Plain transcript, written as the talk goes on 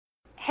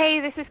Hey,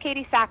 this is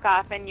Katie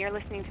Sackhoff, and you're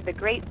listening to the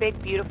Great Big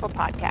Beautiful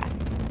Podcast.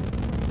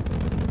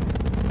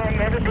 Have you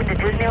ever been to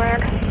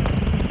Disneyland?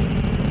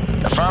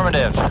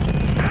 Affirmative.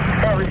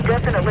 That was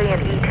definitely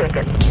an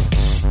e-ticket.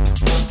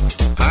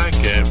 I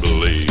can't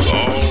believe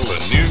all the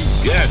new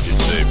gadgets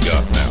they've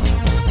got now.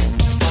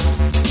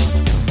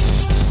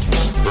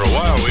 For a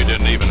while, we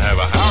didn't even have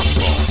a house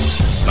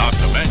phone, not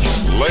to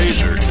mention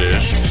laser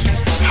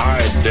discs,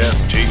 high-def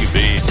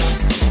TV.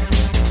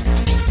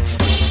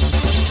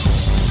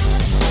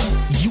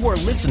 You are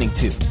listening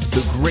to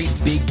the Great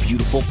Big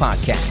Beautiful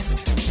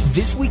Podcast.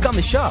 This week on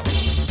the show.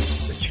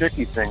 The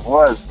tricky thing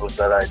was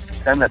that I'd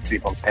send that to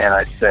people and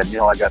I said,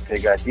 I got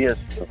big ideas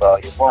for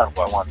Volume 1.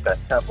 I want Ben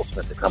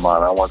Templesmith to come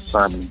on. I want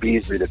Simon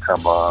Beasley to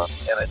come on.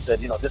 And I said,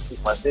 this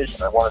is my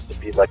vision. I want it to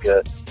be like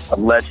a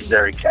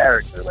legendary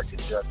character, like a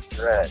Judge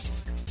Dredd,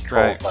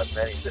 told by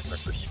many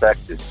different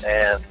perspectives.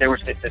 And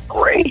they said,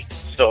 great.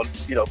 So,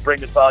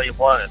 bring it Volume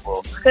 1 and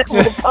we'll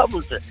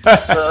publish it. So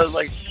I was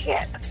like,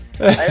 shit.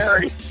 I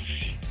already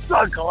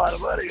sunk a lot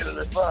of money into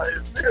this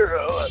Volume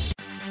 0.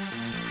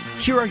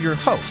 Here are your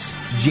hosts,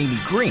 Jamie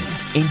Green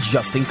and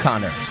Justin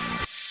Connors.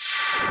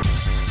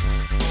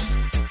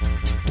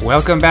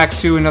 Welcome back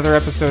to another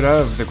episode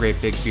of the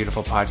Great Big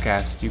Beautiful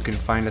Podcast. You can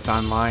find us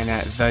online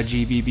at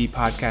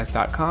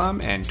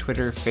thegbbpodcast.com and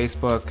Twitter,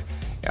 Facebook,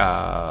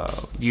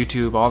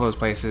 YouTube, all those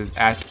places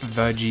at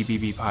the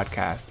GBB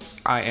Podcast.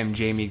 I am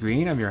Jamie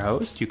Green. I'm your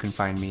host. You can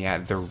find me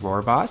at the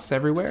Roarbots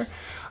everywhere.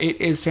 It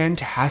is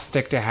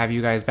fantastic to have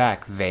you guys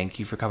back. Thank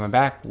you for coming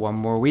back. One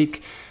more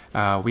week.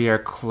 We are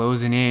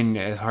closing in,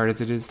 as hard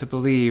as it is to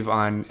believe,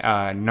 on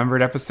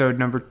numbered episode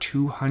number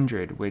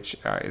 200, which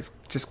is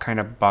just kind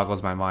of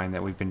boggles my mind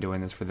that we've been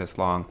doing this for this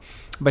long.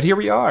 But here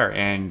we are,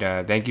 and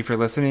thank you for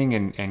listening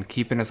and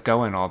keeping us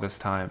going all this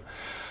time.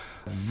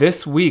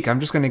 This week, I'm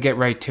just going to get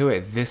right to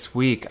it. This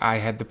week, I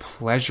had the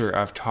pleasure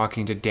of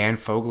talking to Dan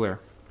Fogler.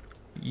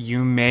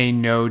 You may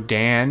know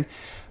Dan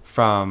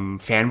from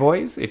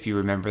Fanboys, if you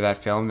remember that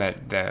film,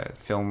 the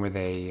film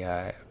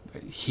where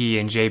he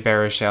and Jay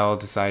Baruchel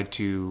decide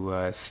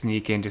to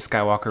sneak into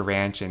Skywalker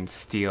Ranch and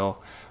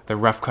steal the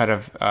rough cut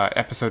of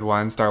Episode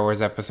 1, Star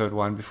Wars Episode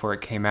 1, before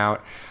it came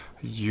out.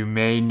 You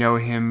may know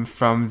him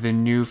from the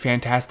new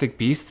Fantastic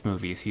Beasts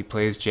movies. He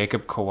plays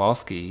Jacob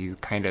Kowalski. He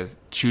kind of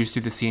chews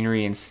through the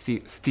scenery and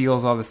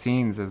steals all the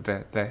scenes as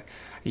the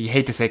you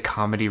hate to say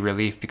comedy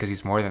relief because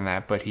he's more than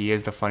that, but he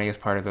is the funniest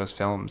part of those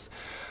films.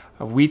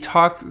 We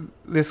talked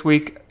this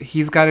week.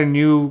 He's got a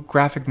new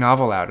graphic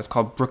novel out. It's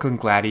called Brooklyn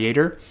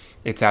Gladiator.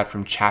 It's out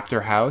from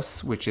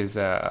Chapterhouse, which is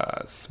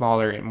a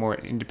smaller and more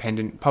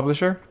independent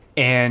publisher.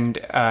 And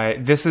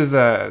this is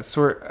a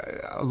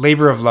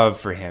labor of love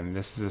for him.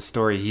 This is a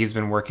story he's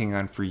been working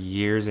on for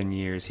years and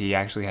years. He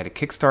actually had a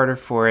Kickstarter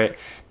for it.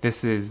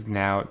 This is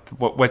now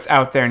what's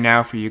out there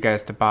now for you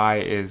guys to buy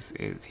is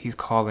he's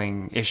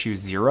calling issue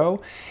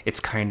 0.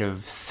 It's kind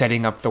of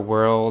setting up the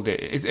world.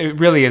 It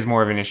really is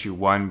more of an issue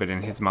 1, but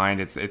in his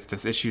mind, it's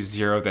this issue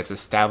 0 that's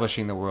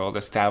establishing the world,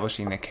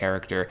 establishing the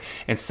character,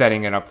 and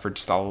setting it up for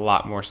just a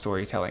lot more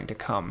storytelling to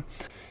come.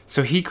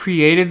 So he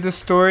created the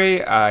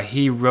story,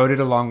 he wrote it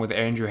along with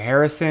Andrew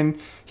Harrison,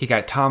 he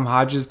got Tom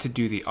Hodges to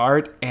do the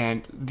art,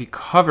 and the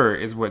cover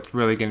is what's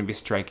really going to be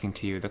striking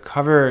to you. The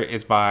cover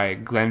is by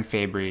Glenn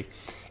Fabry.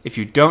 If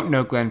you don't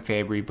know Glenn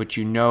Fabry, but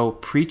you know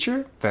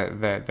Preacher,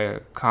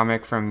 the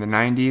comic from the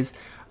 90s,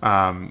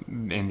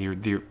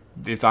 and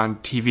it's on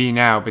TV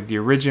now, but the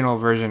original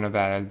version of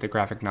that, the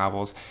graphic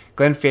novels,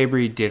 Glenn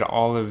Fabry did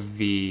all of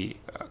the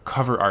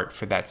cover art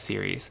for that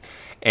series.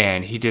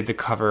 And he did the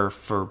cover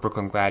for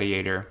Brooklyn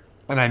Gladiator.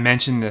 And I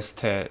mentioned this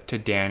to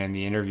Dan in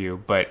the interview,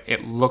 but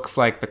it looks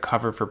like the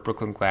cover for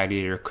Brooklyn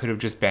Gladiator could have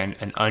just been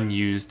an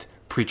unused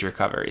Preacher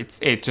cover.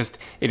 It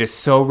is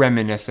so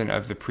reminiscent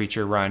of the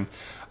Preacher run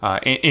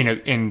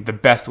in the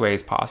best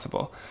ways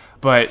possible.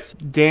 But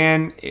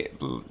Dan,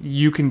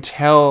 you can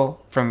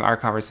tell from our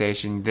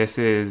conversation, this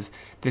is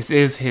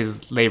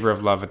his labor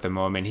of love at the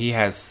moment. He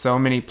has so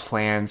many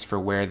plans for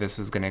where this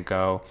is going to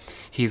go.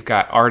 He's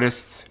got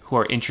artists who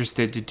are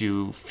interested to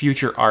do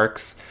future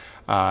arcs,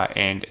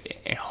 and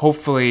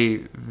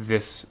hopefully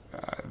this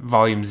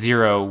Volume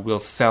 0 will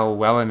sell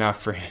well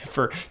enough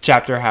for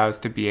Chapterhouse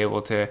to be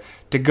able to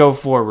go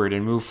forward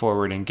and move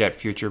forward and get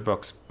future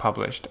books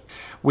published.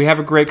 We have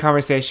a great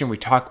conversation. We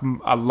talk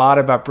a lot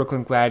about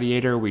Brooklyn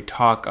Gladiator. We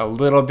talk a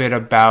little bit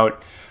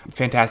about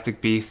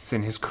Fantastic Beasts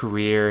and his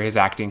career, his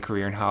acting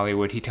career in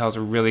Hollywood. He tells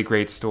a really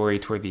great story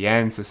toward the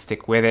end, so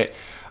stick with it.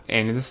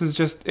 And it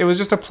was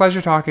just a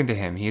pleasure talking to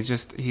him. He's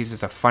just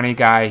a funny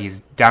guy.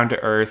 He's down to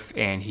earth,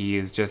 and he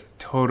is just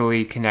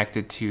totally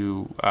connected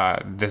to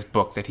this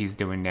book that he's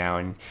doing now.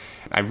 And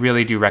I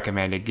really do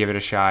recommend it. Give it a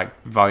shot.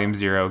 Volume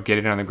 0. Get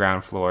it on the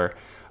ground floor.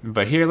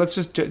 But here, let's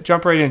just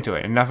jump right into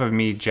it. Enough of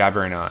me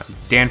jabbering on.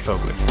 Dan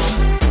Fogler.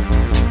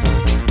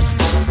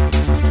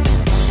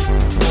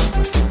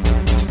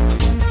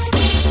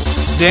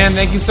 Dan,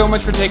 thank you so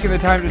much for taking the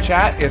time to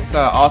chat. It's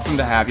awesome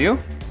to have you.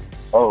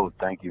 Oh,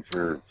 thank you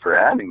for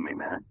having me,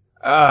 man.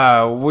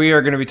 We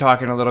are going to be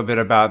talking a little bit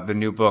about the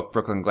new book,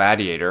 Brooklyn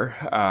Gladiator.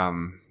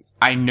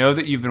 I know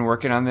that you've been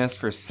working on this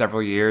for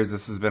several years.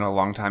 This has been a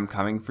long time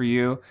coming for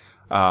you.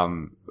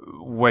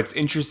 What's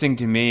interesting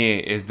to me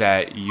is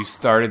that you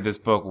started this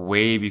book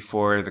way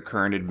before the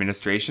current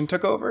administration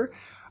took over.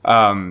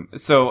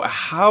 So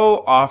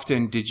how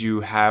often did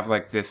you have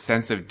like this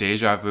sense of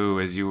deja vu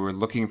as you were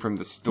looking from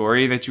the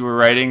story that you were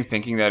writing,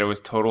 thinking that it was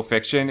total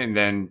fiction, and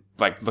then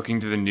like looking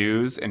to the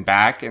news and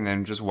back, and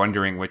then just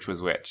wondering which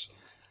was which?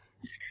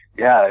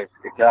 Yeah, it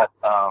got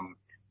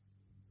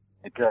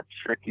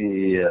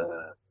tricky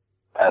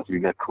as we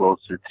got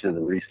closer to the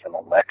recent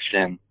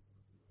election,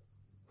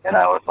 and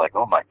I was like,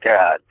 oh my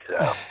God,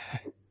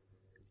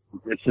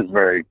 this is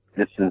very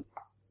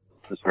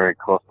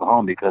close to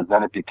home, because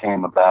then it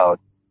became about.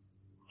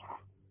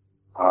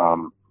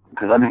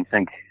 Because I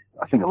think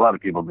a lot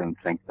of people didn't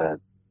think that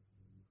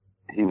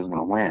he was going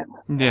to win.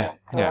 Yeah,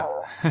 yeah.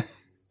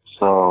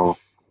 So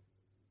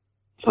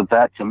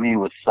that to me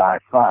was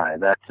sci-fi.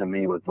 That to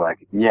me was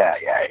like, yeah.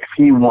 If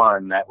he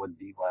won, that would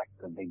be like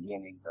the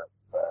beginning of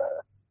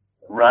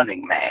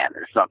Running Man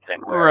or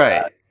something. Where,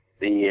 right.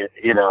 The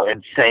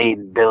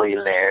insane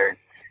billionaire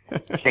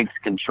takes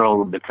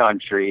control of the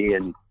country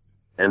and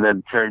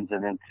then turns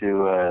it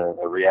into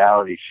a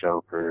reality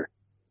show for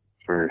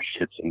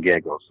shits and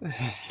giggles.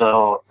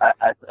 So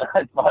I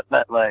thought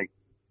that, like,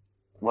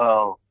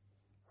 well,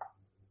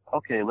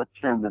 okay, let's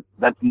turn this.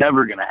 That's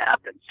never going to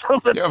happen. So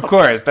yeah, of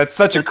course, that's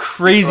such a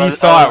crazy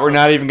thought. We're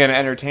not even going to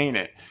entertain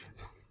it.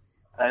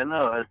 I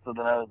know. So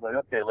then I was like,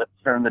 okay, let's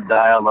turn the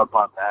dial up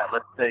on that.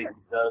 Let's say he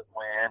does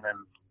win,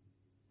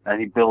 and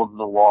he builds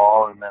the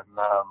wall, and then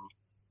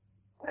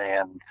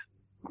and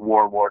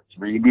World War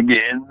III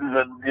begins,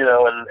 and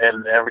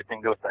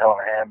everything goes to hell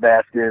in a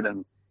handbasket,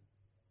 and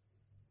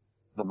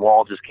the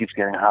wall just keeps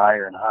getting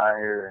higher and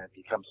higher, and it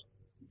becomes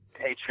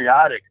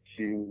patriotic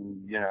to,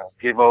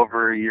 give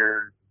over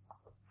your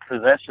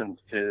possessions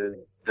to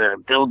the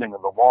building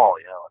of the wall.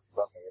 It's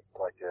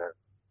like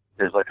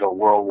there's like a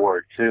World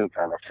War II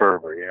kind of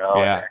fervor,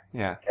 Yeah,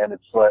 yeah. And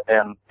it's like,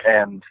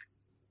 and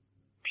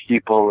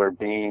people are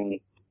being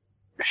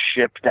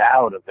shipped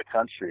out of the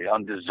country,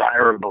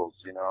 undesirables,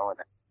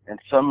 and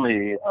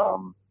suddenly,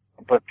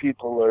 but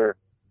people are,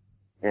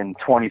 in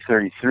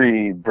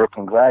 2033,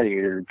 Brooklyn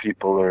Gladiator,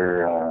 people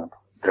are,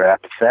 they're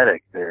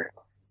apathetic.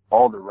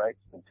 All the rights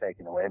have been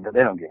taken away, but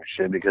they don't give a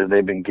shit because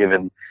they've been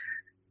given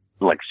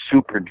like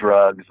super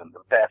drugs and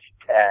the best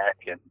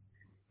tech and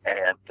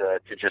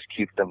to just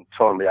keep them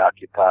totally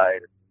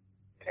occupied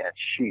and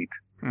cheap.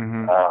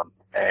 Mm-hmm.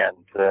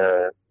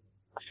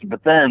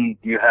 But then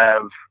you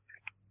have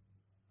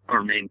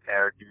our main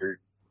character,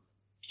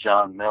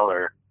 John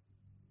Miller,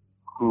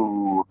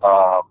 who,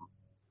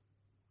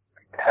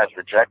 has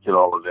rejected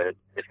all of it.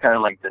 It's kind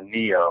of like the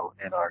Neo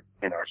in our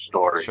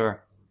story,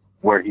 sure,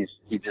 where he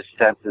just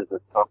senses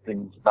that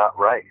something's not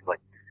right.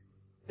 Like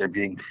they're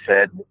being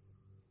fed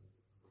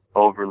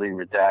overly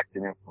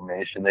redacted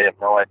information. They have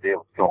no idea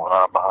what's going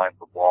on behind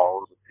the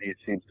walls. He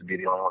seems to be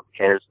the only one who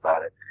cares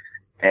about it,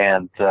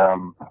 and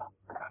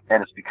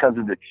it's because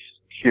of the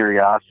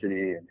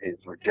curiosity and his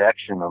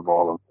rejection of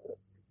all of the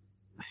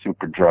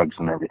super drugs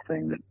and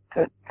everything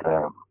that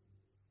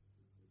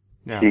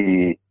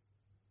he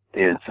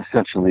is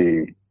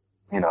essentially,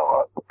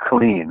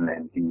 clean,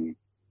 and he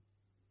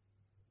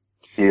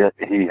has,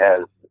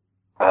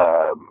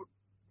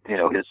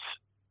 his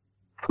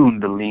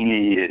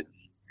kundalini,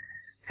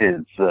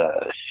 his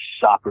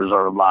chakras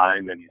are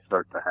aligned, and you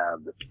start to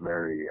have this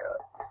very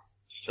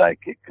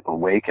psychic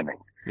awakening.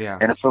 Yeah,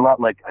 and it's a lot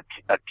like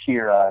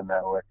Akira in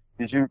that way.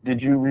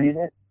 Did you read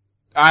it?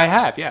 I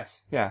have,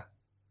 yes, yeah.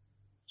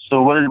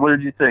 So what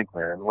did you think,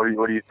 man?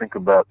 What do you think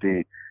about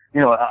the?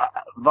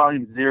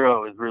 Volume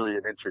 0 is really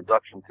an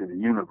introduction to the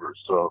universe.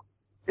 So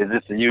is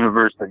this a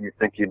universe that you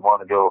think you'd want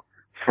to go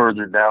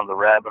further down the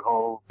rabbit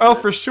hole? Oh,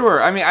 for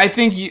sure. I mean, I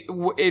think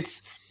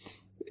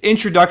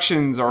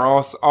introductions are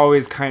also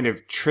always kind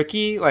of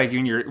tricky. Like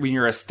when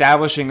you're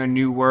establishing a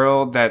new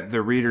world that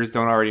the readers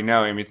don't already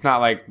know. I mean, it's not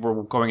like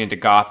we're going into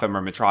Gotham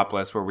or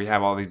Metropolis where we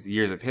have all these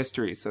years of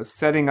history. So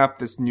setting up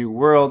this new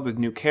world with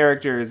new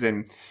characters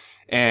and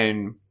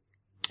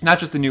not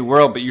just the new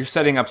world, but you're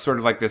setting up sort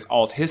of like this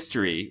alt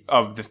history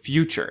of the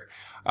future.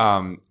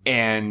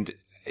 And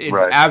it's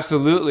right.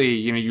 Absolutely,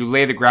 you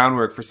lay the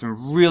groundwork for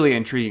some really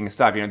intriguing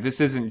stuff. This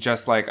isn't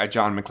just like a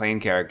John McClane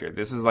character.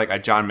 This is like a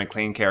John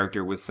McClane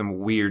character with some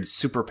weird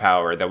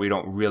superpower that we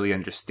don't really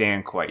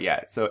understand quite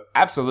yet. So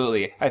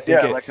absolutely, I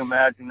think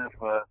imagine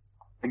if,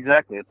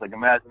 exactly, it's like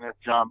imagine if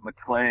John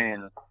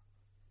McClane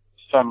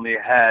suddenly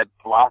had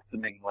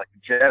blossoming like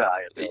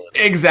Jedi ability.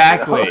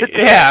 Exactly.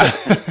 Yeah.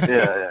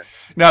 Yeah.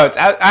 No,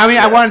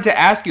 I wanted to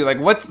ask you, like,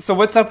 what's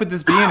up with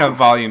this being a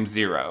volume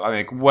 0?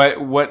 I mean,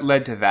 what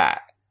led to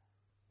that?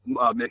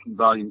 Making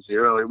volume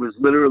 0, it was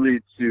literally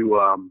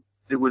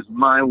it was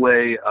my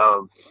way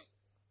of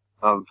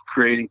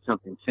creating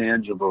something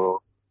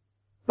tangible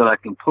that I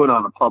can put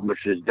on a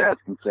publisher's desk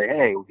and say,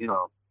 hey,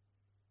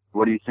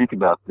 what do you think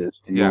about this?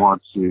 Do you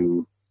want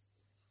to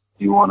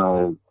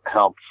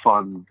help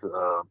fund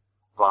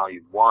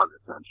volume 1,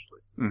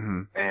 essentially?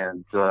 Mm-hmm.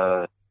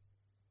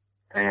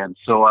 And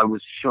so I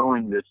was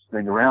showing this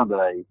thing around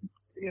that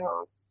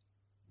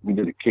we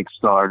did a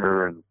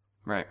Kickstarter, and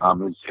right.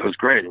 It was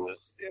great. It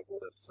was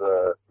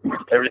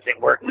everything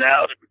worked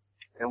out,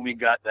 and we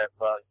got that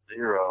Volume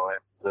 0,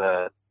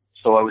 and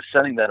so I was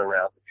sending that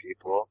around to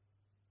people,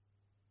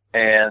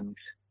 and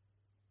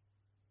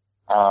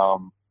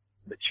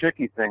the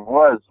tricky thing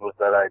was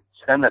that I'd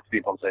send that to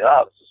people and say,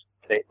 "Oh, this is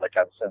fake," like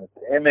I'd send it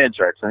to Image,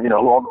 or I'd send,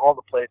 all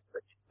the places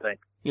that you think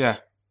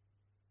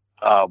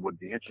would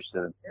be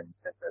interested in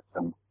this,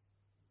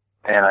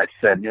 and I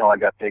said, I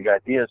got big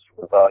ideas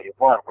for Volume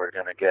 1. We're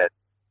gonna get.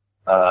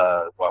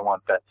 I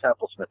want Ben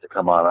Templesmith to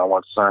come on. I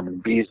want Simon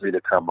Beasley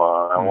to come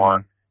on. I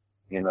want,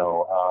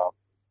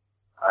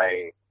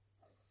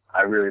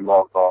 I really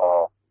love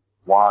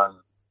Juan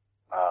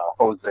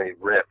Jose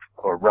Ripp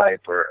or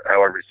Ripe or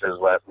however he says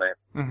his last name.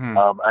 Mm-hmm.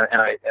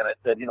 And I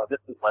said, this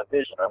is my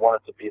vision. I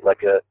want it to be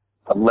like a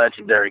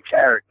legendary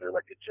character,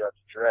 like a Judge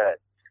Dredd,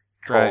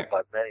 told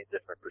by many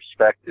different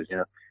perspectives.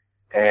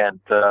 And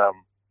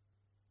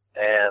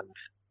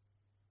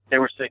they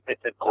were saying, they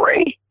said,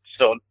 great.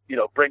 So,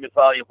 bring us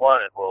Volume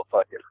 1 and we'll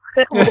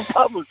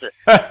publish it.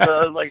 So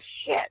I was like,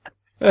 shit,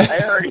 I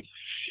already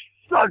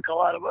sunk a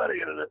lot of money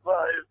into this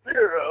Volume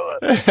 0.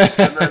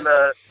 And then,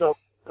 so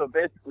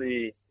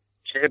basically,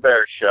 Jay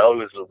Baruchel,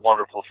 who's a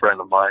wonderful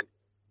friend of mine,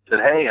 said,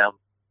 hey,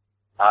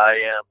 I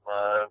am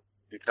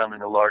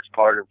becoming a large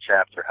part of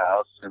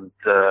Chapterhouse, and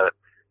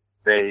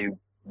they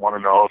want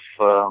to know if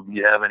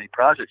you have any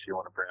projects you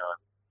want to bring on.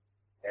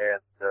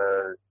 And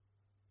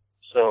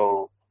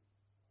so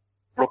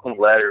Brooklyn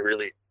Gladiator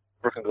really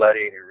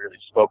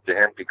spoke to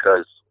him,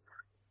 because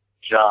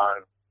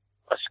John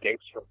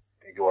escapes from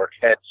New York,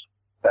 heads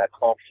back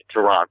home to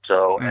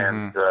Toronto,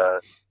 and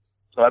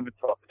so I've been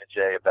talking to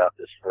Jay about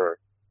this for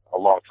a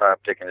long time,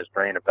 picking his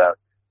brain about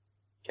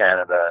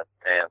Canada,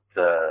 and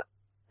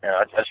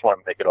I just want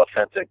to make it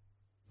authentic.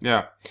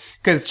 Yeah,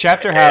 because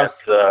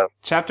Chapterhouse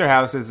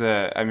is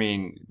they're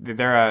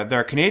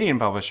a Canadian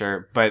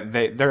publisher, but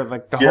they're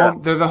like they're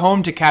the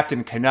home to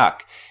Captain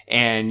Canuck,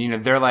 and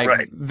they're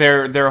like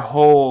their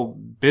whole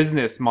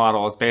business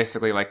model is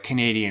basically like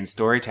Canadian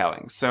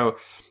storytelling. So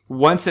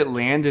once it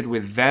landed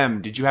with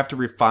them, did you have to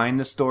refine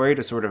the story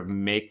to sort of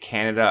make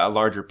Canada a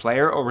larger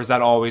player, or was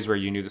that always where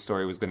you knew the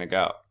story was going to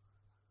go?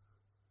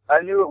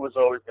 I knew it was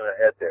always going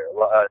to head there.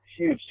 A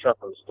huge chunk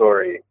of the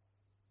story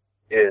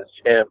is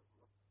him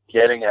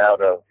getting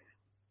out of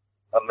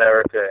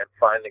America and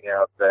finding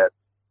out that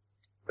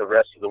the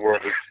rest of the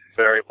world is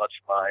very much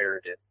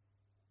mired in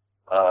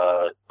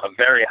a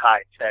very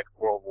high-tech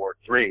World War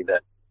III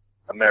that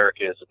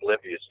America is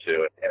oblivious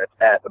to, and it's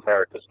at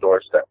America's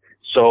doorstep.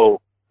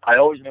 So I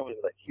always knew it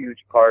was a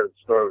huge part of the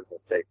story was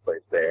going to take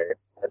place there,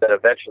 and that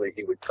eventually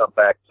he would come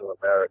back to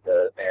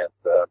America and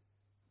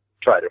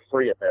try to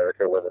free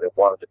America, whether they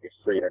wanted to be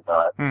free or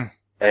not.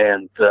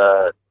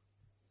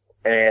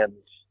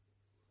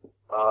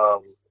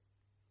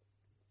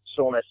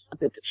 So when I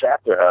sent it to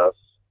Chapterhouse,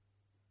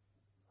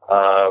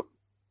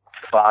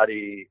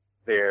 Body,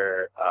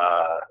 their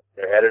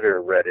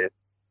editor, read it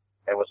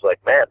and was like,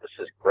 "Man, this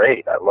is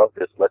great. I love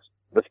this.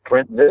 Let's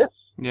print this."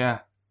 Yeah.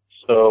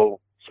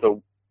 So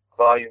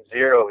Volume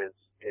 0 is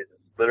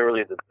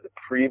literally the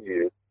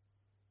preview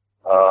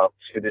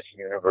to this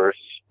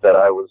universe that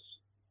I was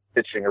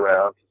pitching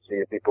around to see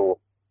if people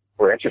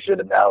were interested,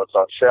 and now it's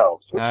on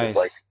shelves, which is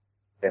like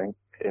an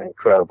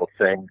incredible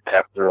thing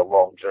after a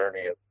long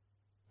journey of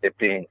it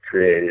being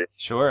created.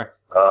 Sure.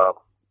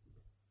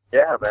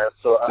 Yeah, man.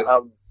 So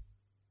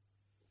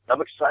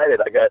I'm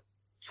excited. I got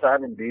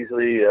Simon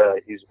Beasley.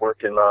 He's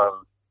working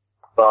on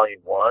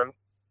Volume 1,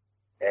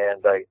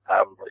 and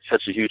I'm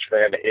such a huge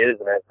fan of his.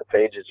 And as the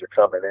pages are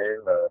coming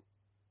in,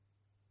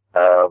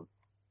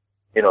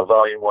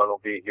 Volume 1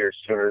 will be here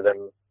sooner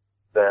than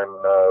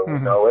we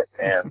know it,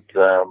 and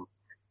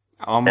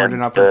onward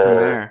and upward from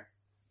there.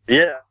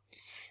 Yeah.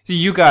 So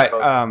you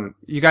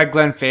got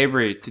Glenn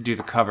Fabry to do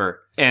the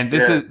cover, and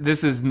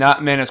this is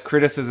not meant as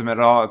criticism at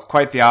all. It's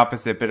quite the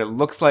opposite. But it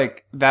looks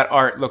like that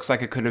art looks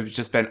like it could have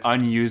just been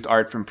unused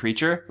art from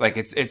Preacher. Like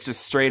it's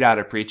just straight out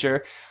of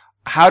Preacher.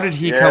 How did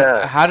he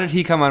come? How did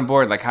he come on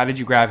board? Like, how did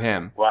you grab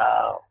him?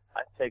 Wow,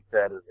 I take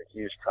that as a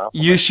huge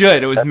compliment. You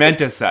should. It was meant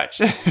as such.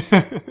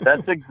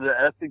 That's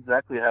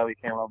exactly how he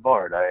came on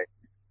board.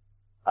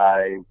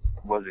 I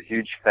was a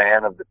huge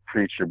fan of the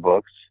Preacher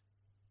books.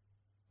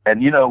 And,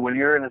 when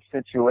you're in a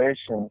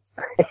situation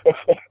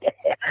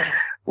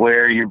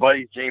where your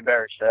buddy's Jay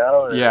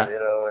Baruchel,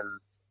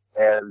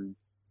 and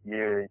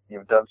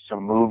you've done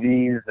some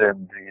movies,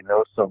 and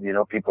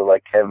people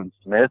like Kevin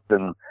Smith,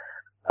 and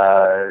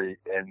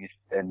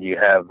you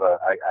have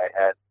I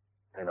had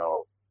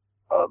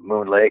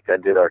Moon Lake. I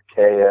did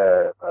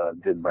Archaea,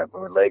 did my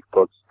Moon Lake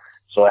books,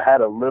 so I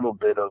had a little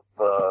bit of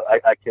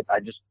I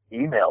just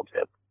emailed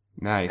him.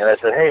 Nice. And I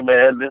said, "Hey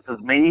man, this is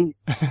me.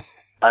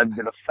 I've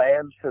been a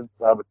fan since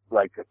I was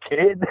like a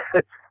kid,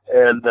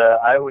 and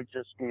I would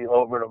just be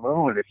over the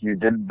moon if you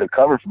did the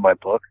cover for my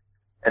book."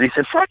 And he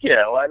said, "Fuck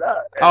yeah, why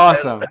not?"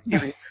 Awesome.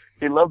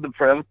 He loved the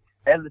premise.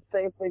 And the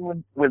same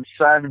thing with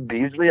Simon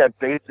Beasley. I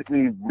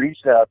basically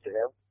reached out to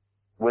him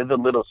with a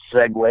little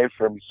segue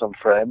from some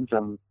friends,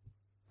 and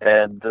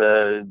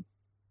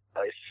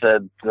I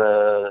said,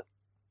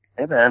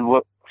 "Hey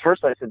man,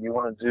 first I said, you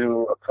want to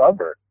do a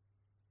cover?"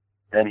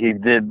 And he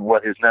did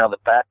what is now the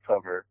back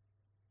cover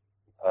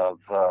of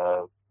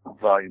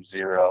Volume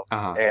 0.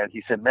 Uh-huh. And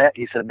he said, man,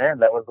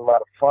 that was a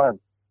lot of fun.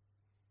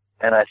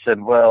 And I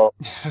said, well,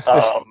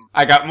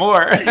 I got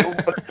more.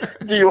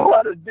 do you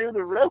want to do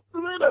the rest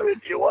of it? I mean,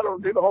 do you want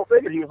to do the whole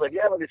thing? And he was like,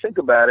 yeah, let me think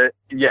about it.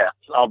 Yes,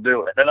 I'll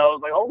do it. And I was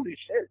like, holy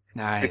shit.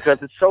 Nice.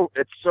 Because it's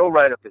so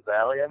right up his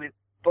alley. I mean,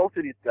 both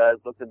of these guys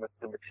looked at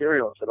the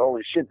material and said,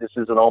 holy shit, this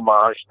is an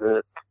homage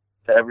to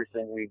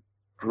everything we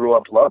grew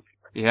up loving.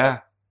 Yeah.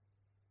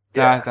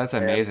 Yeah, that's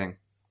amazing.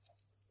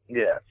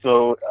 Yeah,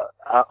 so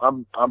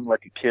I'm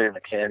like a kid in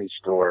a candy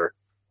store,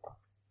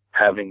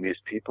 having these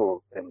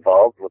people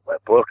involved with my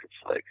book. It's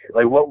like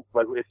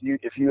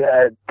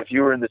if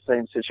you were in the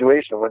same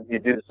situation, wouldn't you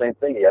do the same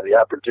thing? You had the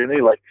opportunity,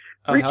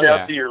 reach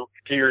out to your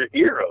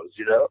heroes,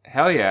 you know?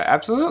 Hell yeah,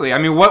 absolutely. I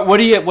mean, what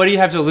do you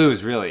have to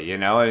lose, really? You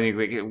know, I mean,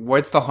 like,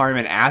 what's the harm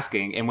in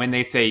asking? And when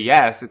they say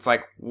yes, it's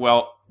like,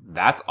 well,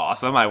 that's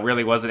awesome. I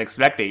really wasn't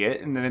expecting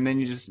it, and then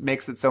you just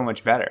makes it so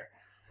much better.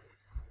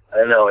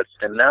 I know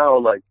and now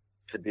like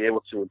to be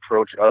able to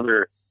approach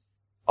other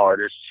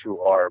artists who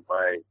are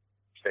my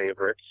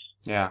favorites.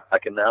 Yeah, I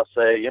can now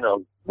say, you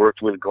know,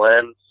 worked with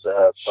Glenn,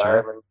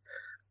 Simon,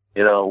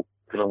 you know,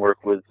 gonna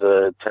work with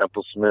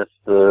Temple Smith.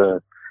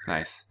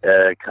 Nice.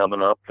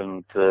 Coming up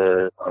and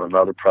on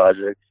another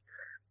project.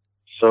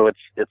 So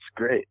it's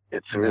great.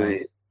 It's really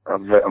nice.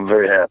 I'm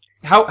very happy.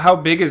 How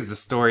big is the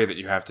story that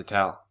you have to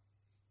tell?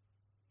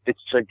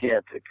 It's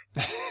gigantic.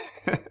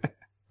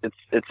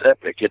 It's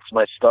epic. It's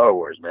my Star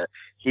Wars, man.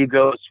 He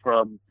goes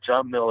from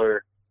John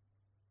Miller.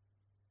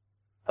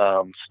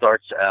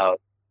 Starts out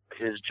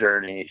his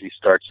journey. He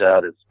starts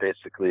out as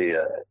basically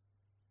a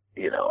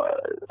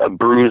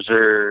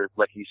bruiser,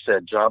 like you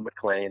said, John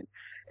McClane,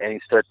 and he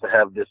starts to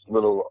have this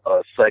little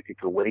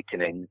psychic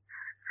awakening.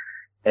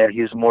 And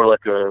he's more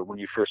like when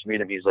you first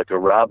meet him, he's like a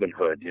Robin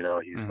Hood. You know,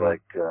 he's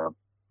like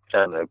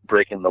kind of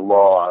breaking the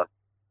law,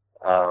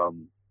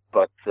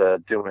 but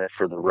doing it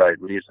for the right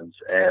reasons.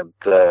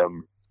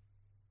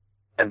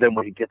 And then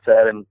when he gets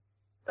out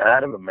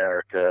of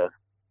America,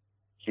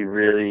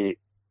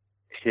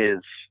 his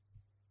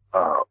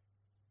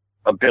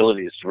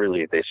abilities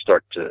really, they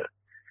start to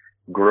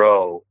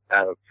grow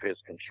out of his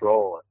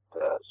control.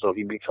 And, so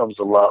he becomes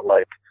a lot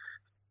like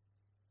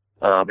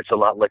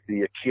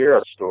the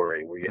Akira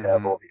story, where you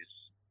have all these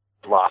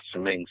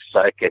blossoming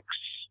psychics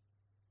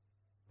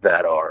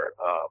that are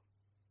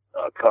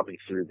coming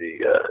through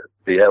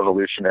the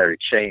evolutionary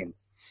chain,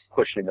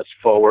 pushing us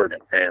forward.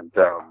 And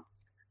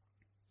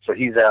so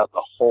he's out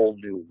a whole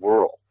new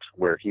world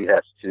where he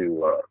has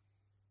to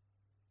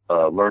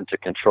learn to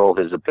control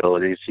his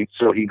abilities.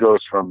 So he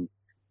goes from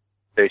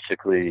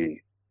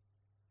basically,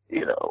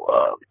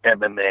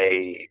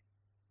 MMA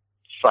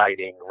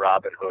fighting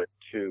Robin Hood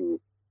to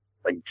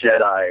like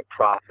Jedi,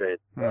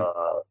 prophet,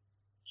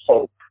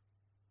 hope,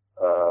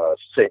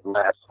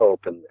 last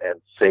hope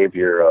and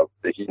savior of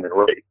the human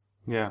race.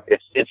 Yeah,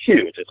 it's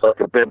huge. It's like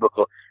a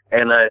biblical,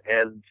 and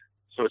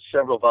so it's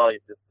several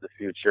volumes into the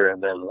future,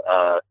 and then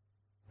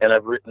and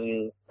I've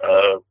written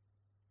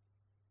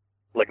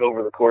like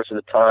over the course of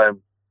the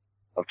time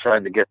of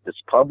trying to get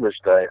this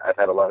published, I've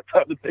had a lot of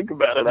time to think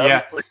about it,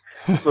 obviously.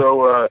 Yeah.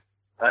 So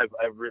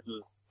I've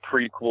written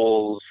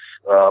prequels,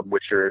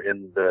 which are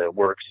in the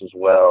works as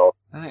well.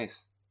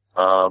 Nice.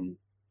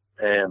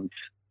 And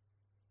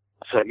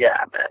so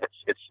yeah, man,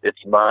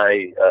 it's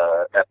my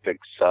epic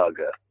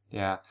saga.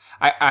 Yeah,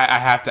 I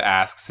have to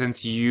ask,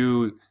 since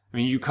you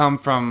come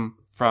from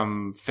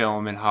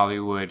film in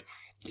Hollywood,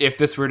 if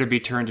this were to be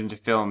turned into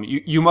film,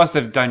 you must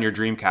have done your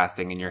dream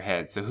casting in your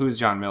head. So who's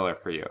John Miller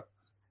for you?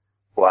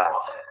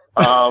 Wow.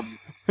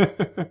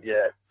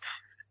 Yeah.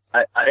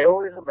 I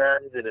always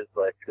imagined it as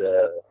like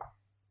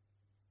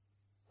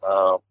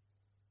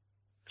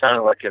kind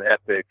of like an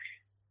epic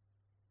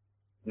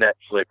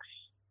Netflix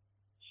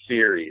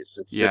series.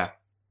 Yeah.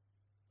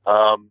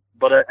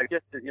 But I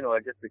guess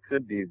it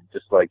could be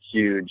just like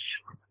huge,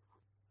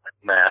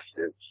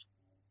 massive.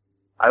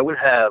 I would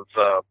have.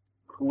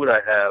 Who would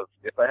I have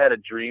if I had a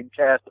dream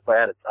cast? If I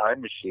had a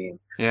time machine,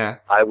 yeah,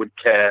 I would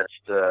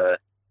cast a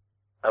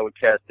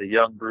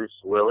young Bruce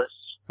Willis.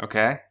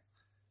 Okay.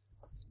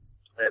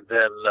 And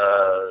then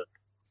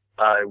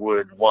I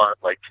would want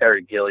like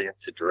Terry Gilliam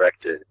to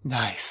direct it.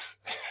 Nice.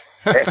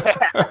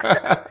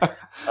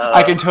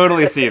 I can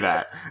totally see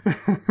that.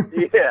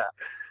 Yeah.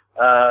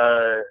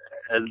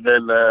 And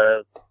then,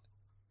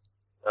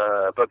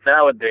 but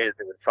nowadays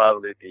it would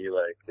probably be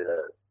like,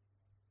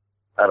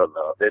 I don't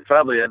know. They'd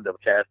probably end up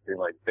casting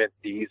like Vin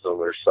Diesel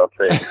or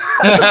something.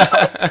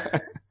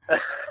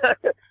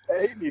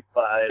 He'd be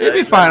fine. It'd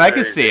be fine. I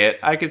could see it.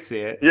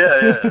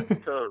 Yeah,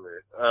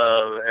 totally.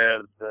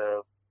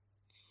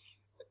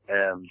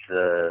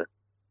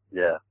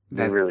 Yeah, it'd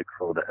be really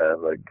cool to have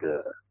like,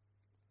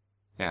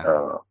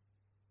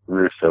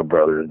 Russo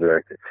brothers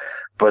directing.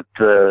 But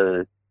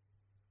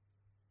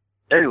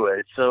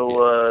anyway,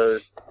 so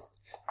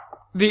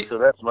So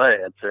that's my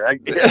answer.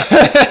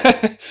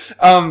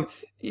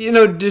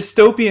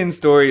 Dystopian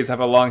stories have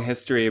a long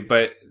history,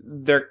 but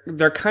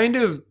they're kind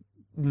of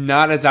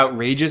not as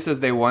outrageous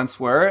as they once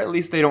were. At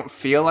least they don't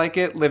feel like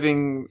it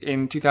living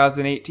in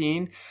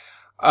 2018.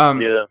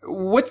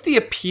 What's the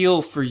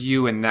appeal for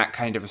you in that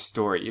kind of a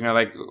story?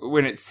 Like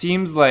when it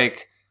seems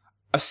like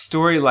a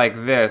story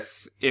like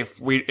this,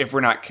 if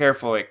we're not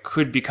careful, it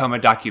could become a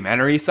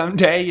documentary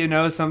someday,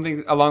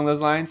 something along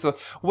those lines. So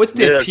what's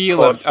the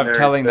appeal of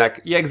telling that?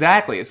 Yeah,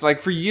 exactly. It's like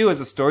for you as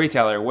a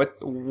storyteller,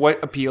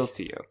 what appeals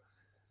to you?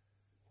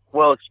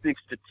 Well, it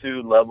speaks to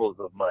two levels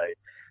of my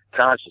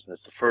consciousness.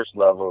 The first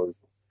level is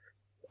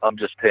I'm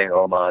just paying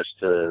homage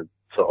to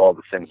all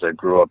the things I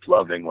grew up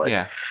loving,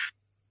 like,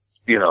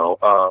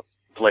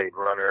 Blade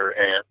Runner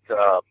and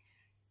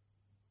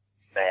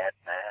Mad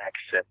Max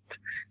and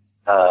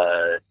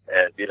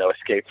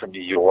Escape from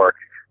New York,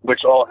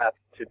 which all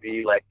happen to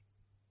be like,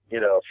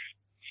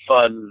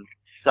 fun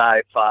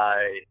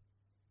sci-fi,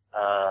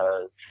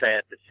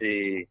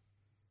 fantasy,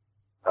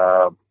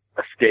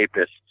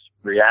 escapist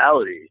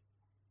reality.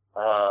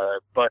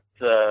 But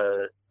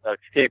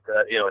escapist,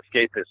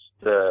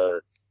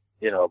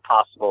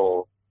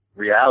 possible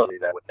reality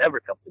that would never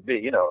come to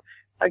be.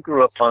 I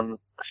grew up on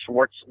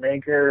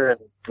Schwarzenegger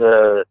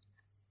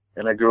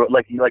and I grew up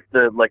like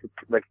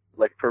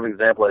perfect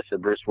example. I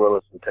said Bruce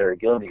Willis and Terry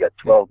Gilliam. You got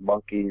 12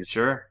 Monkeys.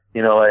 Sure.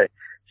 And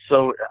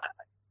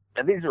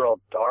these are all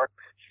dark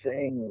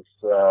things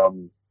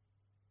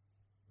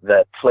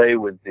that play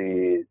with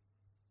the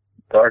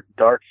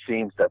dark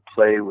themes that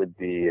play with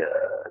the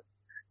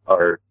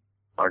our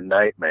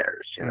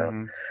nightmares.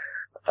 And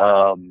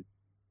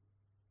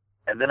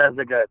then as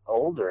I got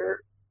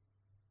older,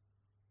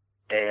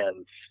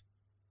 and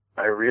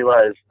I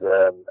realized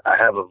that I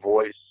have a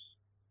voice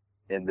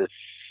in this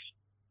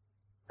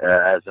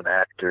as an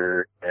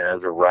actor and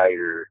as a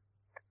writer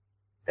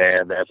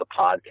and as a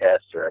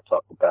podcaster. I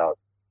talk about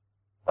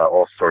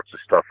all sorts of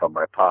stuff on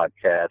my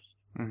podcast,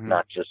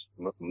 not just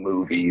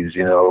movies.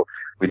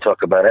 We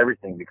talk about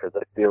everything because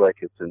I feel like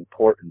it's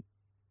important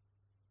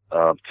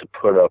to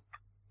put up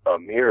a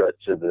mirror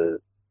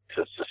to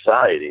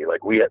society.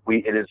 Like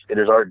it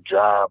is our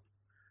job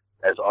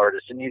as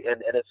artists, and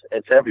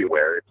it's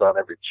everywhere. It's on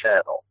every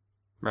channel.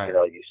 Right.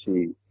 You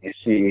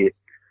see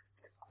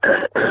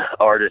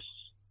artists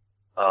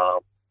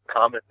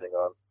commenting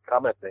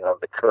on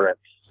the current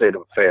state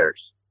of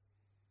affairs,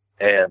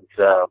 and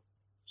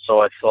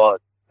so I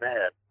thought,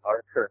 man,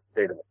 our current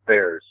state of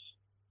affairs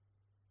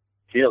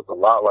feels a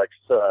lot like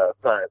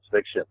science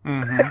fiction.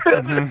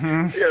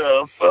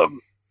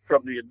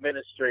 From the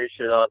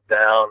administration on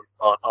down,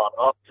 on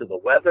up to the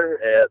weather,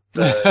 and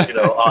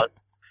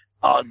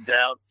on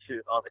down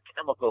to on the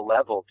chemical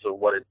level to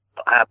what is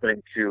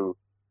happening to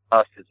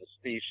us as a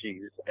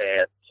species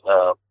and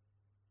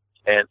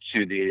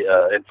to the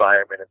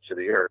environment and to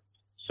the earth.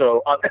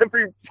 So on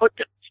every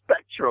fucking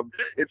spectrum,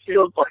 it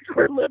feels like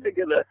we're living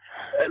in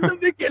the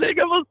beginning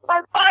of a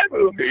sci-fi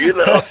movie.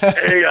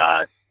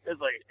 AI. It's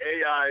like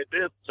AI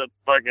this and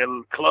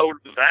fucking clone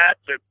that.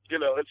 And,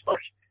 it's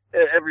like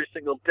every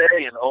single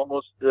day, and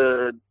almost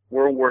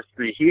World War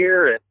III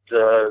here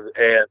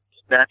and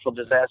natural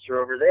disaster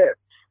over there.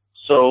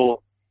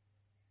 So,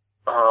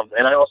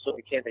 and I also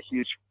became a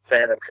huge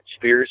fan of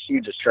conspiracy,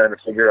 just trying to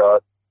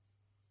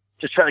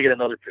get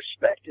another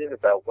perspective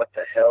about what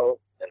the hell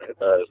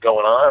is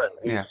going on and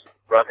who's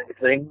running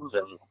things.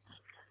 And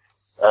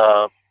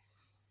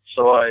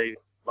so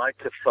my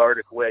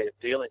cathartic way of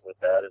dealing with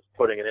that is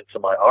putting it into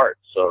my art.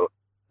 So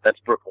that's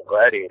Brooklyn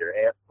Gladiator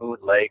and Moon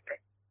Lake.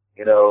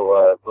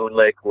 Moon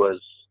Lake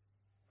was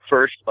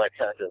first my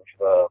kind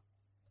of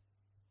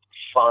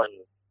fun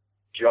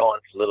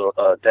jaunt little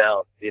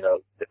down,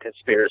 the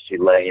conspiracy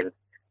lane,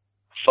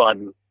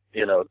 fun,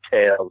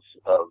 tales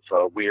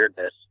of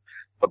weirdness.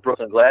 But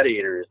Brooklyn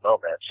Gladiator is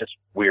it's just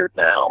weird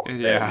now.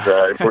 Yeah.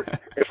 And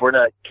if we're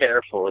not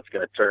careful, it's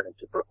going to turn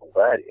into Brooklyn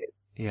Gladiator.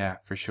 Yeah,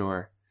 for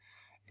sure.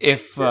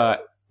 If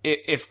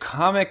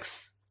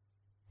comics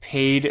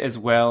paid as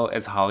well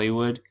as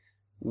Hollywood,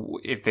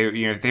 if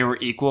they were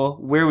equal,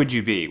 where would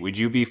you be? Would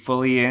you be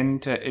fully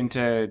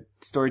into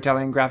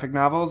storytelling, graphic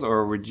novels,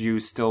 or would you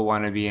still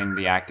want to be in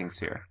the acting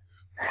sphere?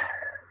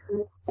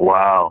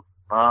 Wow.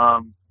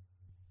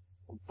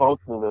 Both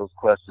of those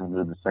questions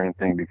are the same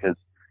thing because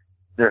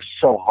they're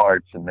so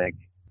hard to make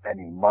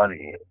any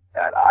money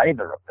at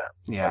either of them.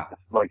 Yeah.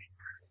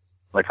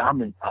 Like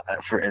I'm in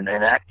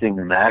acting,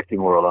 in the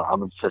acting world,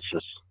 I'm in such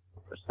a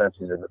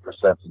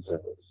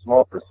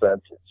small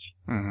percentage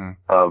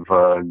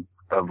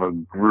of a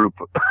group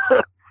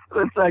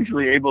that's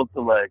actually able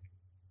to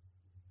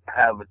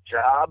have a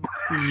job.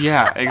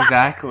 Yeah,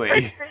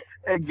 exactly.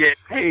 and get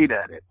paid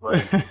at it.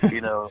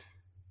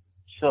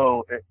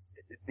 So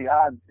the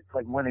odds, it's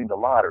like winning the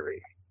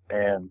lottery.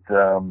 And,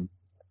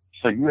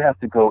 so you have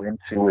to go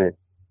into it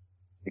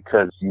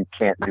because you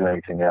can't do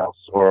anything else,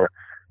 or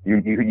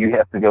you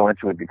have to go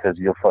into it because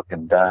you'll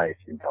fucking die if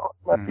you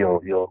don't.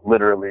 You'll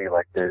literally,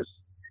 there's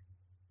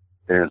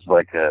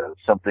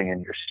something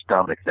in your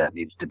stomach that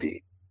needs to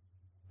be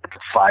like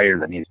a fire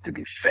that needs to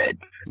be fed.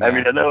 Yeah. I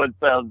mean, I know it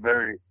sounds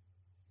very...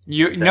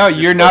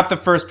 You're not the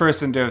first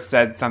person to have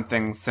said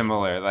something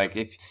similar. Like,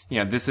 if,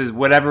 this is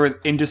whatever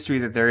industry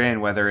that they're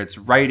in, whether it's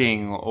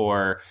writing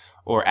or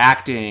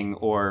acting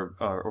or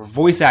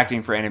voice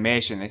acting for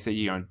animation, they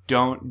say,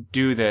 don't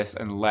do this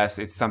unless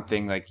it's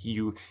something like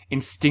you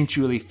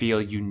instinctually feel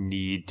you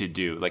need to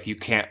do. Like, you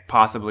can't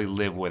possibly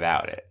live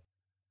without it.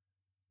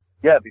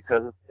 Yeah,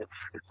 because it's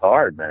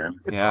hard, man.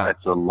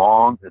 It's a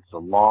long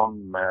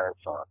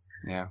marathon.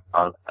 Yeah.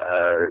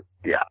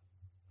 Yeah.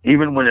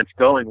 Even when it's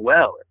going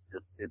well,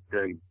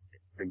 the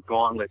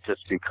gauntlet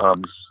just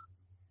becomes,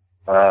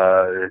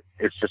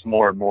 it's just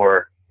more and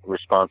more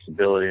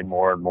responsibility,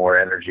 more and more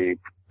energy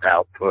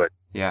output.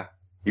 Yeah.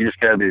 You just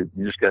gotta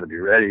be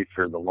ready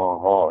for the long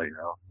haul,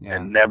 Yeah.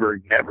 and never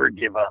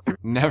give up.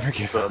 Never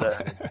give up.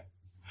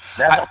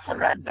 Never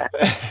surrender.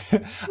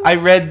 I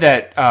read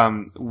that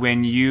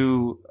when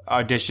you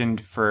auditioned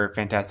for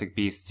Fantastic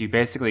Beasts, you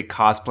basically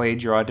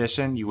cosplayed your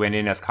audition. You went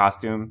in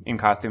costume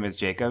as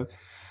Jacob.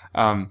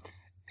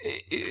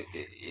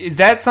 Is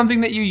that something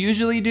that you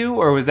usually do,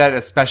 or was that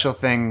a special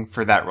thing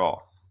for that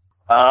role?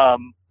 I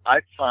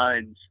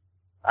found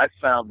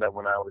that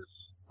when I was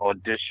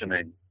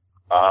auditioning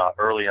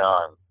early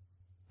on,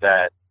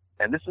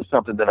 and this is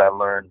something that I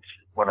learned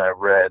when I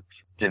read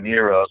De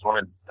Niro's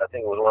I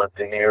think it was one of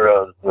De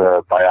Niro's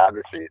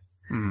biographies.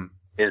 Mm-hmm.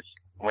 Is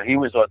when he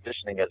was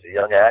auditioning as a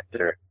young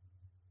actor,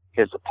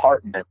 his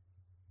apartment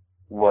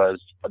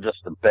was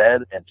just a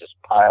bed and just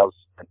piles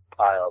and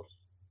piles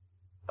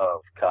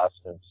of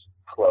costumes,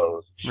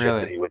 clothes, shit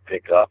that he would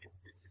pick up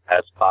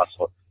as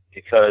possible.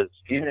 Because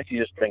even if you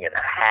just bring in a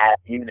hat,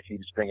 even if you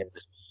just bring in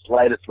just the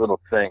slightest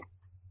little thing,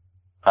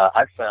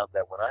 I found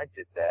that when I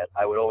did that,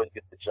 I would always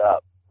get the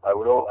job. I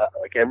would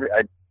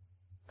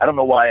I don't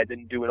know why I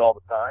didn't do it all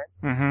the time.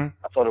 Mm-hmm.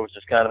 I thought it was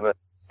just kind of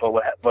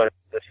but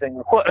the thing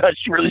was, I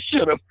really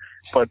should have.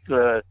 But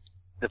the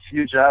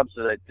few jobs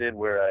that I did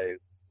where I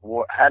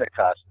had a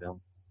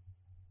costume,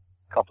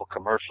 a couple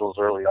commercials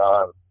early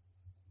on,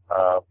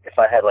 if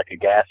I had like a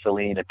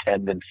gasoline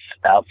attendant's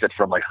outfit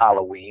from like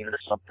Halloween or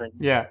something,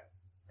 yeah,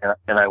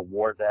 and I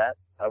wore that,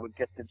 I would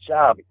get the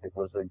job. It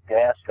was a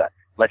gas guy.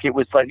 It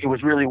was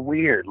really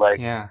weird.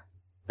 Yeah.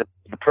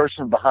 The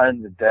person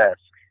behind the desk,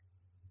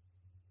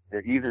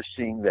 they're either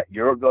seeing that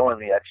you're going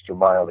the extra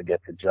mile to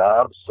get the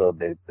job, so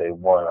they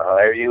want to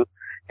hire you,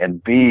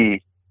 and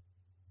B,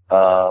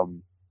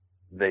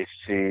 they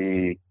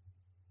see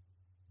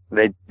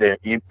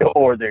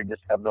or they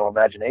just have no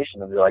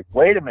imagination, and they're like,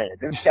 wait a minute,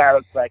 this guy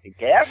looks like a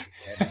gas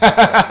man.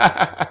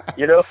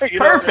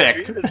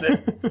 Perfect.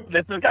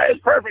 This guy is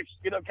perfect,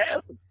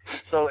 cast him.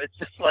 So it's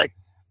just like,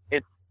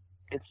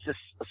 it's just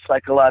a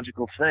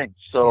psychological thing.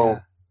 So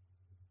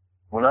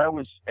when I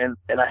was, and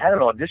I had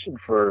an audition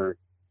for,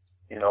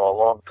 a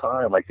long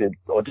time, like the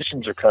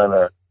auditions are kind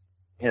of,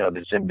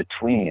 there's in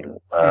between.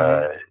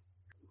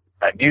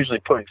 I'm usually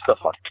putting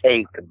stuff on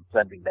tape and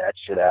sending that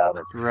shit out.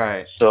 And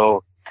right.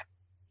 So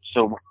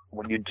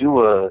when you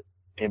do a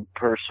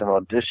in-person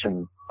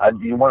audition,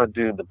 you want to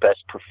do the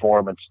best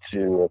performance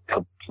to a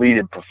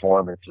completed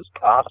performance as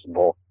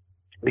possible,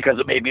 because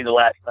it may be the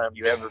last time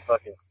you ever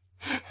fucking,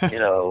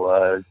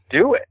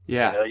 do it.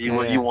 Yeah.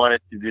 You want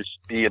it to just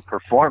be a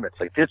performance.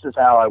 Like, this is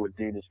how I would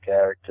do this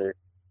character.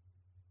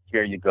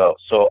 Here you go.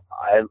 So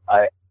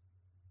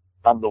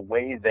on the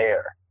way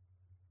there,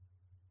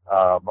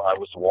 I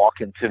was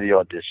walking to the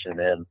audition,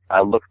 and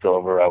I looked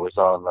over. I was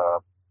on,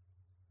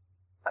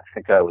 I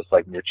think I was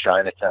like near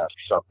Chinatown or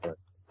something.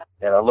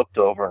 And I looked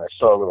over and I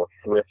saw a little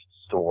thrift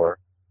store,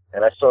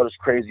 and I saw this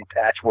crazy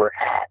patchwork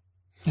hat.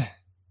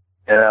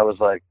 And I was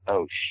like,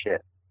 oh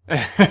shit.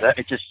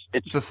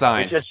 It's a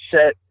sign. It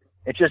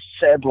just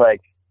said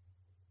like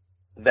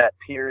that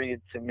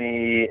period to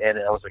me, and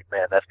I was like,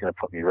 man, that's going to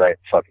put me right in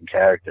fucking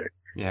character.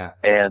 Yeah.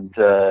 And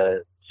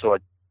so I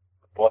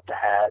bought the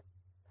hat.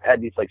 I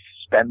had these like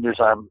suspenders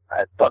on.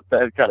 I thought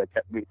that kind of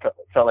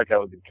felt like I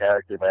was in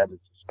character, but I had the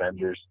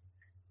suspenders.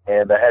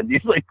 And I had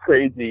these like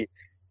crazy,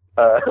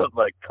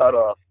 like cut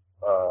off,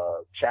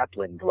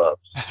 Chaplin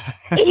gloves.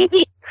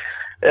 And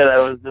I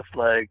was just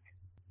like,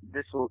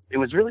 it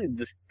was really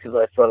just because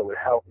I thought it would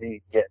help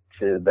me get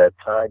to that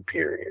time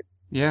period.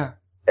 Yeah.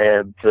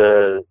 And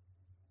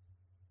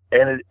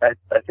I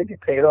think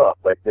it paid off.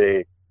 Like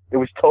it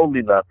was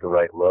totally not the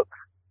right look,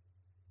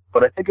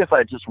 but I think if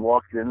I just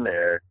walked in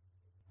there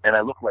and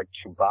I looked like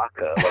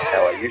Chewbacca, like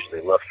how I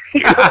usually look,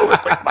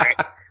 with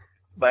like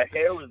my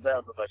hair was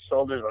down to my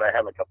shoulders, and I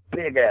had like a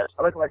big ass.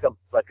 I looked like a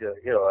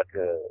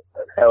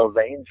Hell's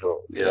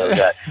Angel,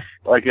 that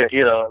like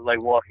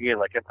walking in.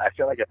 Like, I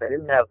feel like if I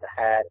didn't have the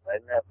hat, if I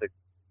didn't have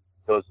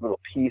those little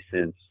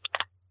pieces,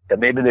 that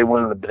maybe they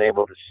wouldn't have been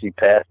able to see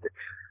past it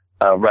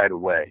right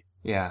away.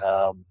 Yeah.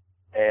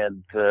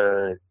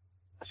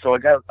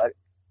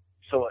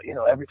 So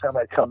every time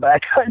I come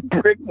back, I'd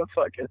bring that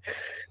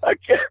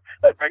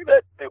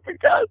stupid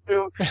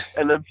costume,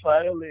 and then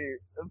finally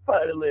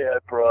I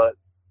brought.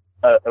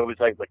 It was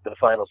like the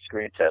final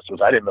screen test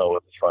was. I didn't know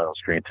what the final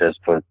screen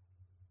test, but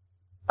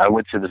I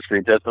went to the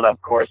screen test, and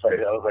of course I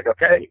was like,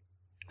 okay,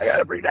 I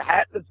gotta bring the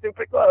hat and the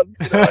stupid gloves.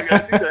 You know, I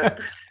gotta do that.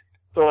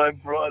 So I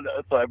brought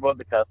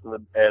the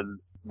costume, and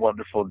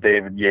wonderful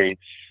David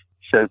Yates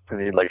says to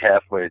me like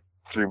halfway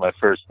through my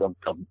first, I'm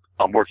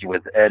working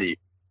with Eddie,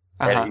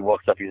 and he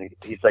walks up.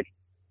 He's like,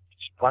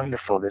 "It's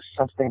wonderful. There's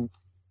something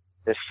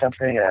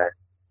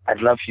I'd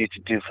love for you to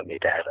do for me,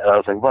 Dad." And I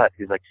was like, "What?"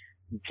 He's like,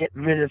 "Get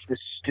rid of the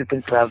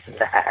stupid gloves and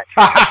the hat."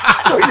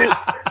 So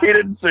he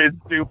didn't say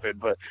stupid,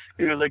 but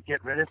he was like,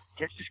 "Get rid of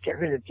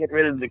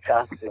the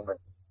costume,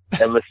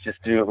 and let's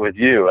just do it with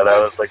you." And I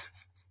was like,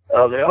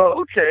 "Oh,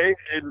 okay."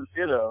 And,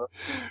 you know,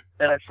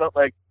 and I felt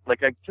like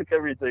I took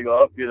everything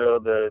off, you know,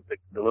 the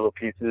little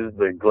pieces,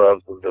 the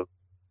gloves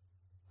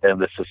and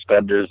the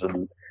suspenders,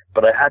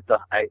 but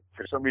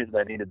for some reason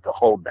I needed to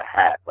hold the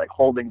hat. Like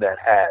holding that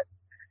hat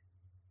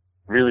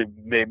really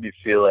made me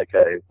feel like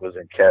I was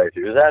in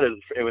character. It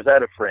was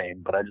out of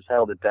frame, but I just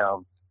held it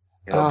down,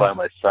 you know, by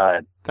my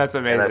side. That's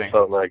amazing. And I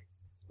felt like,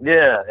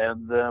 yeah,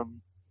 and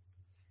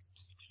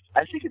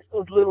I think it's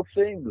those little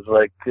things,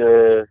 like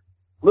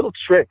little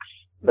tricks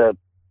that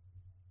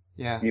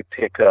you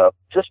pick up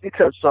just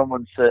because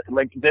someone said,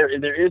 like, there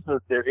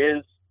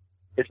is.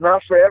 It's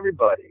not for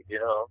everybody, you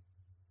know.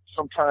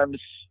 Sometimes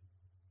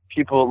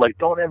people like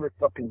don't ever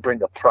fucking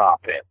bring a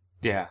prop in.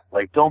 Yeah.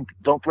 Like don't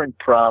bring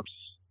props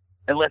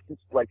unless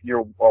it's like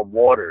your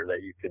water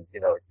that you can,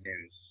 you know,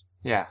 use.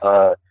 Yeah.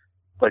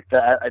 Like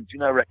that, I do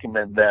not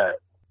recommend that.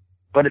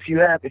 But if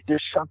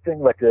there's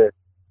something like a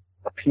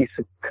piece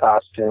of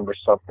costume or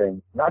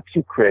something, not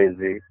too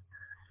crazy,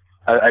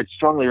 I'd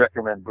strongly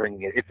recommend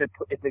bringing it if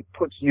it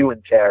puts you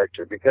in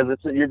character, because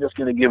you're just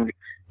going to give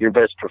your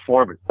best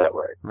performance that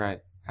way.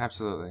 Right.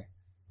 Absolutely.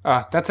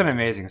 Oh, that's an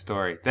amazing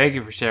story. Thank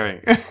you for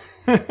sharing.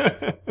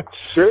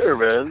 Sure,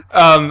 man.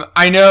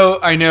 I know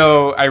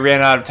I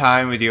ran out of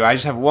time with you. I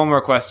just have one more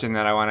question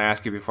that I want to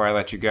ask you before I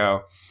let you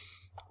go.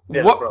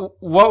 Yeah,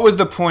 what was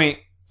the point,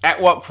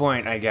 at what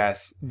point, I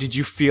guess, did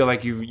you feel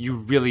like you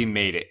really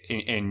made it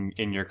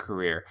in your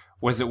career?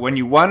 Was it when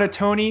you won a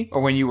Tony or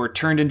when you were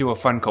turned into a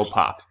Funko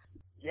Pop?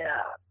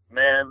 Yeah,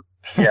 man.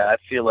 Yeah, I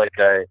feel like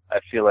I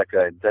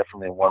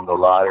definitely won the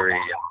lottery.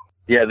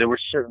 Yeah, there were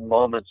certain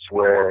moments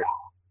where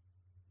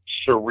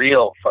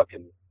surreal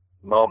fucking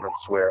moments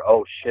where,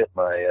 oh shit,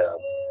 my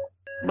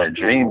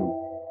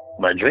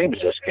dreams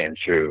just came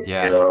true.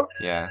 Yeah. You know?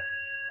 Yeah.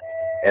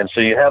 And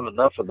so you have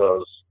enough of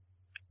those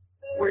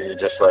where you're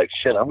just like,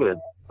 shit, I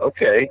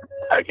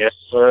guess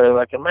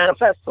I can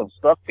manifest some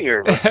stuff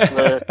here.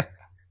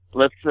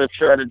 Let's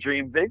try to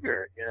dream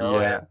bigger, you know?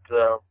 Yeah. And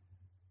so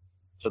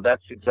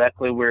that's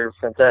exactly where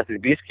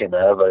Fantastic Beasts came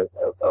out of.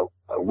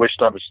 I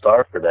wished on a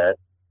star for that.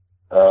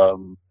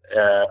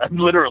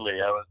 Literally,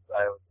 I was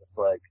just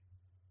like,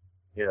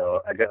 you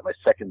know, I got my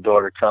second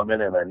daughter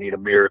coming and I need a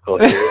miracle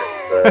here.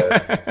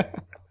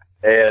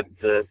 And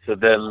so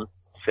then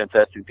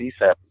Fantastic Beasts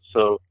happened.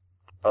 So,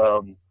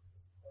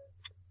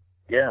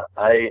 yeah,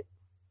 but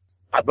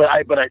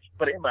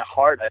in my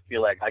heart, I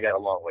feel like I got a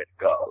long way to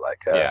go.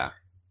 Like,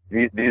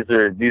 these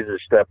are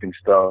stepping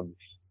stones.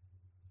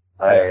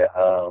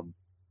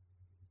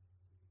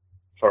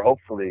 For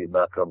hopefully,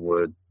 knock on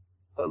wood,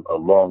 a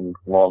long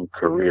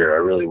career. I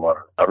really want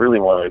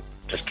to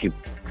just keep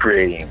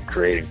creating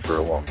for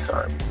a long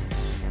time.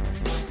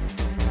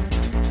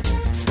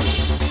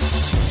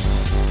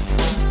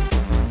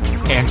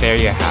 And there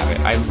you have it.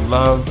 I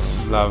love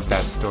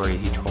that story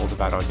he told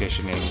about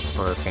auditioning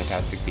for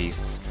Fantastic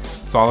Beasts.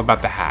 It's all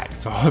about the hat.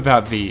 It's all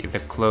about the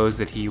clothes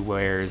that he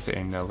wears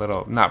and the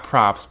little, not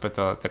props, but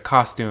the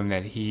costume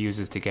that he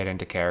uses to get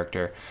into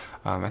character.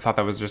 I thought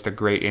that was just a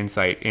great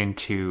insight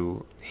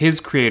into his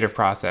creative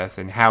process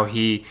and how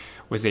he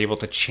was able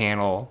to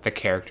channel the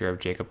character of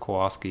Jacob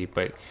Kowalski,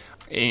 but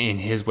in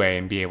his way,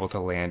 and be able to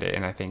land it.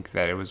 And I think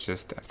that it was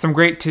just some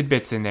great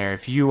tidbits in there.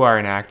 If you are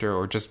an actor,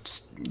 or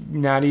just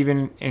not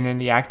even in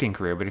the acting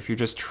career, but if you're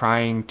just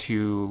trying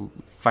to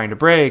find a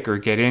break or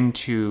get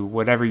into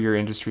whatever your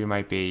industry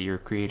might be, your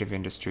creative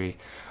industry,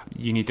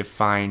 you need to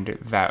find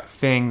that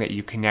thing that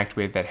you connect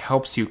with that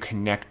helps you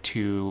connect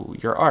to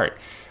your art.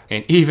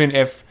 And even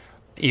if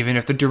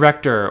the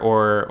director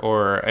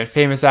or a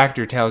famous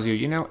actor tells you,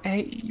 you know,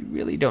 hey, you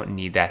really don't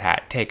need that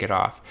hat, take it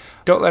off.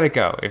 Don't let it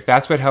go. If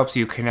that's what helps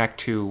you connect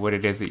to what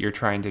it is that you're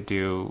trying to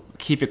do,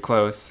 keep it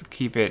close,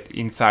 keep it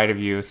inside of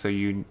you, so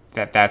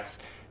that's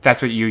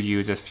what you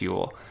use as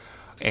fuel.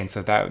 And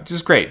so that was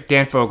just great.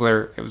 Dan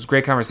Fogler, it was a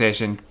great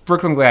conversation.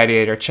 Brooklyn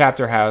Gladiator,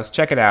 Chapterhouse,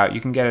 check it out. You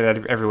can get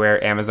it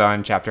everywhere,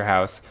 Amazon,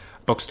 Chapterhouse,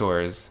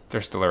 bookstores,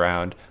 they're still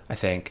around, I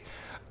think.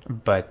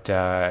 But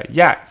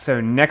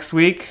so next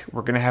week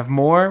we're going to have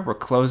more. We're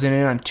closing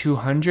in on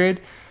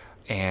 200.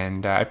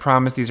 And I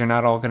promise these are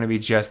not all going to be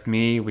just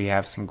me. We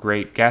have some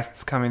great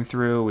guests coming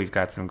through. We've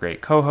got some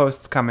great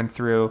co-hosts coming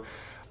through.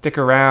 Stick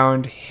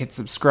around, hit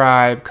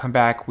subscribe, come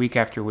back week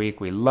after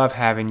week. We love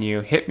having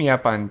you. Hit me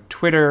up on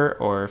Twitter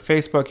or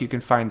Facebook. You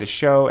can find the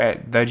show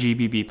at The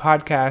GBB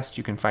Podcast.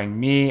 You can find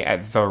me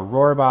at The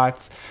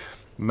Roarbots.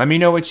 Let me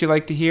know what you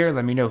like to hear.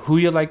 Let me know who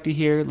you like to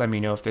hear. Let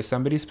me know if there's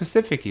somebody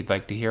specific you'd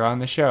like to hear on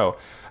the show.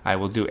 I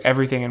will do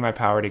everything in my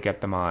power to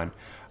get them on.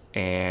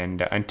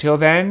 And until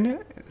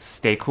then,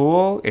 stay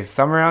cool. It's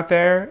summer out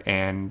there,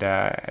 and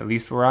at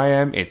least where I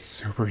am, it's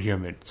super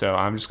humid. So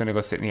I'm just going to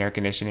go sit in the air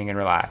conditioning and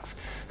relax.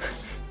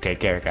 Take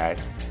care,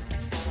 guys.